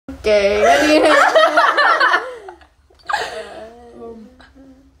Okay.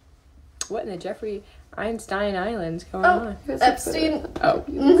 What in the Jeffrey Einstein Islands going on? Epstein. Oh.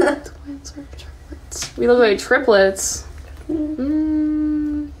 We look like triplets.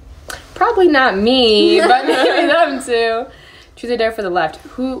 Probably not me, but maybe them too. Choose or dare for the left.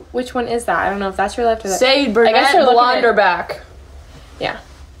 Which one is that? I don't know if that's your left or that. Say brunette, blonde, or back. Yeah.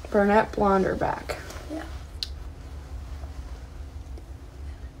 Brunette, blonde, or back. Yeah.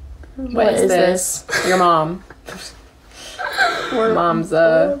 What is this? Your mom. Mom's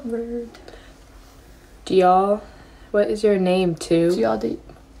do y'all? What is your name too? Do y'all date?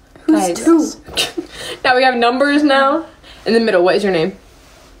 Who's two? Now we have numbers now. In the middle, what is your name?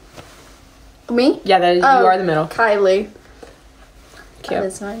 Me? Yeah, that is, you are the middle. Kylie. Cute. That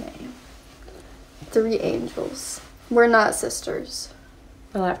is my name. 3 angels. We're not sisters.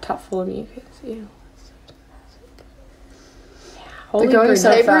 My laptop full of mucus. Ew. Yeah, They're holy going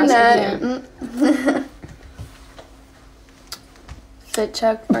so brunette. fast. Fit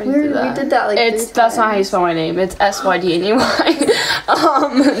check. We did that like 3 That's times. not how you spell my name. It's SYDNEY.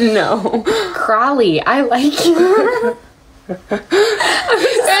 No. Crowley, I like you.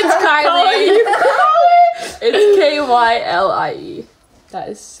 It's Kylie. It's KYLIE. That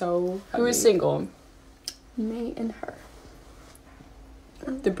is so funny. Who is single? Me and her.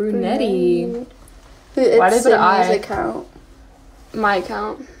 The brunetti. It's Why did the Sydney's I? account. My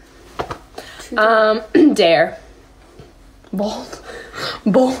account. Dare. Bold.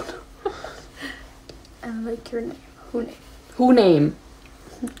 I like your name. Who name?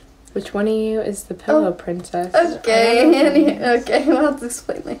 Which one of you is the pillow princess? Okay, okay, we'll have to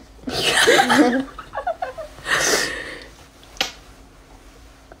explain later.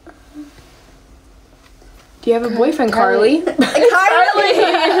 Do you have a boyfriend, Carly?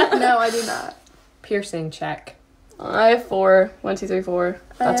 Kylie! No, I do not. Piercing check. I have 4. 1, 2, 3, 4.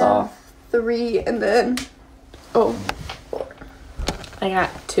 That's all. 3 and then. Oh. I got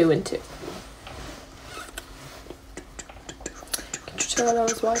 2 and 2. That I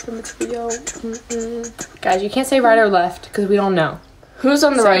was watching the video. Guys, you can't say right or left because we don't know. Who's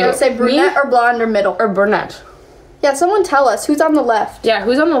on the right? Let's say brunette or blonde or middle. Or brunette? Yeah, someone tell us who's on the left. Yeah,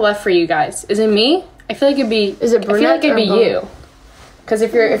 who's on the left for you guys? Is it me? I feel like it'd be. Is it I feel like brunette it'd be or you. Because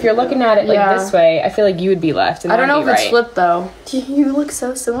if you're looking at it like Yeah. this way, I feel like you would be left. And I don't know I'd if be it's right. flipped though. You look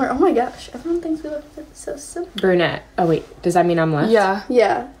so similar. Oh my gosh, everyone thinks we look so similar. Brunette. Oh wait, does that mean I'm left? Yeah.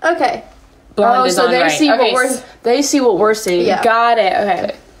 Yeah. Okay. Blonde is so on they right. see Okay, they see what we're seeing. Yeah. got it.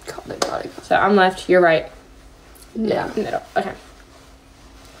 Okay. Got it. So I'm left. You're right. Yeah. Middle. Okay.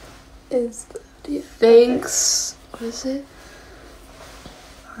 Thanks. What is it?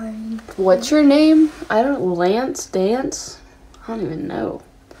 Fine. What's your name? I don't. Lance? Dance? I don't even know.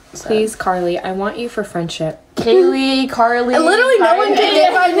 Please, Carly, I want you for friendship. Kaylee, Carly. Literally, no one can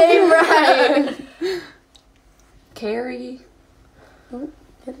get my name right. Carrie. Oh,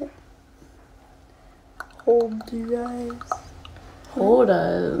 get it. Hold you guys. Hold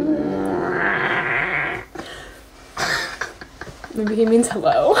up. Maybe he means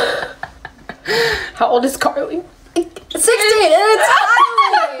hello. How old is Carly? 16, and it's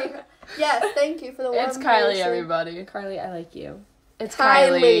Kylie. Yes, thank you for the one. It's Kylie, everybody. Carly, I like you. It's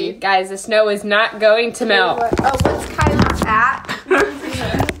Kylie. Kylie. Guys, the snow is not going to melt. Oh, what's Kylie's at?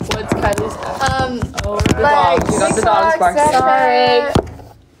 What's Kylie's? Oh, the dogs. You got the dogs barking. Sorry.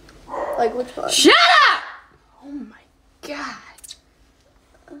 Like which one? Shut up! Oh my god.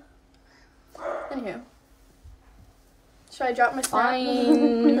 Anywho. Should I drop my snap?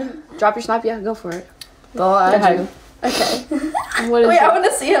 Fine. Drop your snap, yeah, go for it. They'll add you. Okay. What is Wait, it? I want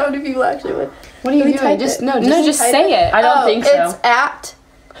to see how many people actually would. What are you Let me doing? type Just it. no, Just type say it. I don't think so. It's at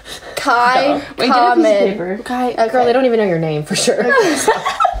Kai Wait, get a piece of Common. paper. Guy, Okay. girl, I don't even know your name for sure.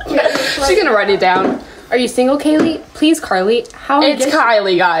 She's gonna write it down. Are you single, Kaylee? Please, Carly. How It's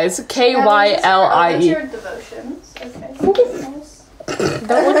Kylie, guys. That's KYLIE. your devotions. Okay.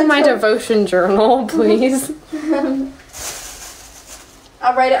 Don't look at my devotion journal, please.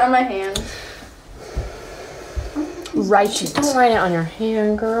 I'll write it on my hand. Write it. Don't write it on your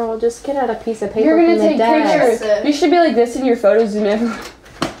hand, girl. Just get out a piece of paper You're gonna from the take desk. pictures. You should be like this in your photos, zoom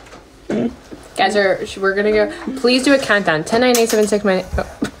in. Guys, we're gonna go. Please do a countdown. 10, 9, 8, 7, 6, 9. Oh.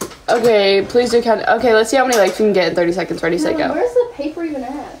 Okay, please do count. Okay, let's see how many likes we can get in 30 seconds. Ready, set, go. Where's the paper even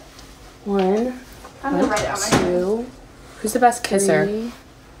at? 1, I'm gonna write it on my hand. 2, Who's the best kisser? 3,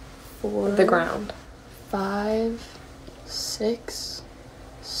 4, The ground. 5, 6,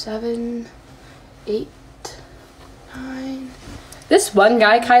 7, 8, 9. This one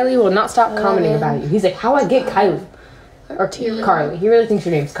guy, Kylie, will not stop commenting about you. He's like, how I get Kylie? Or Carly. He really thinks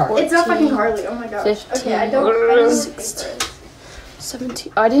your name's Carly. It's not fucking Harley. Oh my gosh. 15, Okay, I don't 16,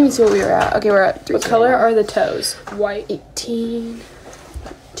 17. Oh, I didn't even see what we were at. Okay, we're at 3. What color are the toes? White. 18.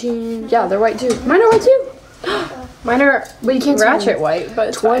 19. Yeah, they're white too. Mine are white too. Mine are, but you can't see Ratchet mine. white, but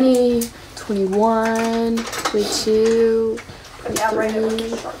it's 20, 21, 22, Yeah, right. 23,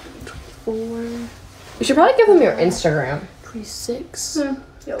 24, You should probably give them your Instagram. 26,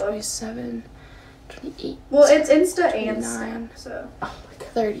 Yellow. 27, 28, Well, it's Insta and 29. Snap, so.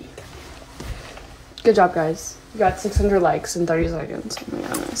 30. Good job, guys. You got 600 likes in 30 seconds. Oh my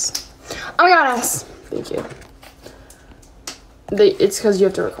goodness. Oh my goodness. Thank you. It's because you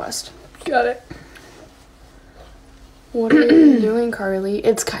have to request. Got it. What are you doing, Carly?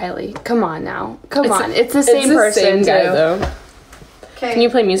 It's Kylie. Come on now. Come on. It's the same person, Same guy, too. though. Okay. Can you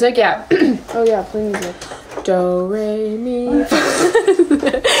play music? Yeah. Oh yeah, play music. Do, re, mi.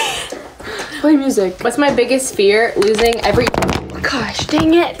 Play music. What's my biggest fear? Losing every. Gosh,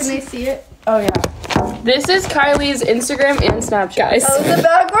 dang it. Can they see it? Oh yeah. This is Kylie's Instagram and Snapchat. Guys. Oh, is it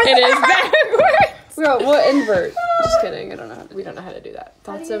backwards? It is backwards. Bro, what invert? Just kidding. I don't know how to. We don't know how to do that.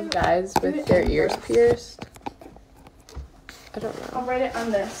 Thoughts do you of guys do with it their in ears reverse? pierced. I don't know. I'll write it on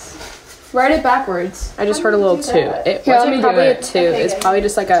this. Write it backwards. I just How heard a do you little do two. that? It Here, let wasn't me do probably it. a two. Okay, It's good. probably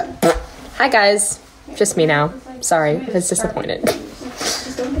just like a. Hi guys. Just me now. Sorry. I was disappointed.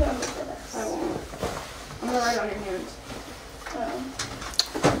 Just don't get it on the desk. I won't. I'm gonna write on your hand.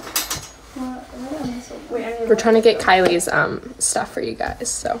 Well, write on this one. Wait, I need We're trying to get Kylie's stuff for you guys.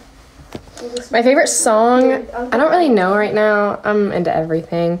 So my favorite song. I don't really know right now. I'm into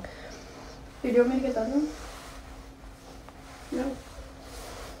everything. Do you want me to get that one? No.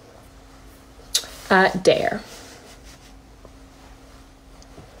 Dare.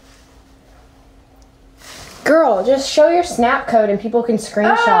 Girl, just show your snap code and people can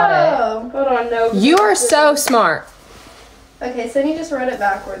screenshot Oh. Hold on, no. it. You are so smart. Okay, so you just wrote it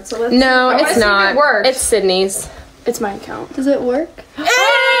backwards. So let's. No, I wanna it's see if not. it works. It's Sydney's. It's my account. Does it work?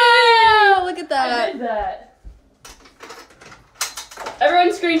 Oh, look at that. that. Everyone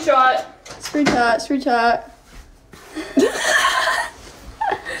screenshot. Screenshot.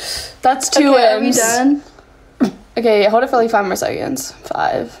 That's 2 Okay, are we M's. done? Okay, hold it for like 5 more seconds.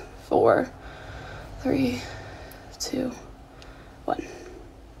 5, 4, 3, 2, 1.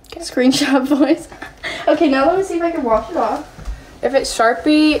 Screenshot voice. Okay, now let me see if I can wash it off. If it's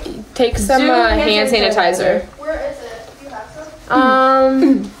Sharpie, take some Do hand sanitizer. Where is it? Do you have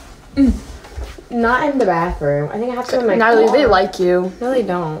some? Not in the bathroom. I think I have some in my Natalie, car. they like you. No, they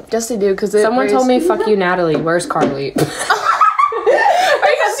don't. Yes, they do, because Someone told me, fuck you, Natalie. Where's Carly? Are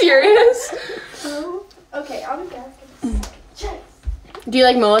you serious? Oh. Okay, I'll be back. Check. Do you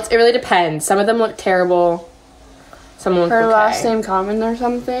like mullets? It really depends. Some of them look terrible. Some look Her okay. last name common or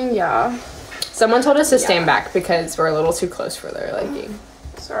something? Yeah. Someone told us to stand back because we're a little too close for their liking.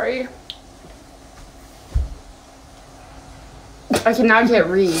 Sorry. I can't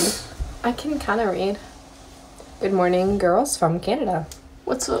read. I can kind of read. Good morning, girls from Canada.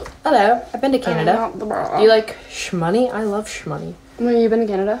 What's up? Hello, I've been to Canada. Not the bra. Do you like shmoney? I love shmoney. Have you been to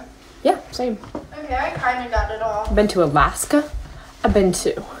Canada? Yeah. Same. Okay, I kind of got it all. I've been to Alaska. I've been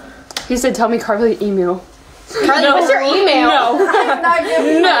to. He said, tell me Carly email. Carly, what's your email? No. I'm not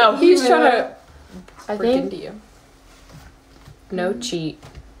giving No, he's No. trying to I break think. into you. No cheat.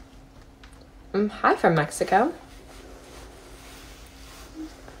 Hi from Mexico.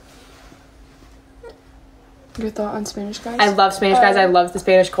 Your thought on Spanish, guys? I love Spanish, guys. I love the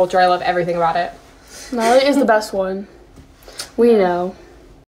Spanish culture. I love everything about it. Natalie is the best one. We know.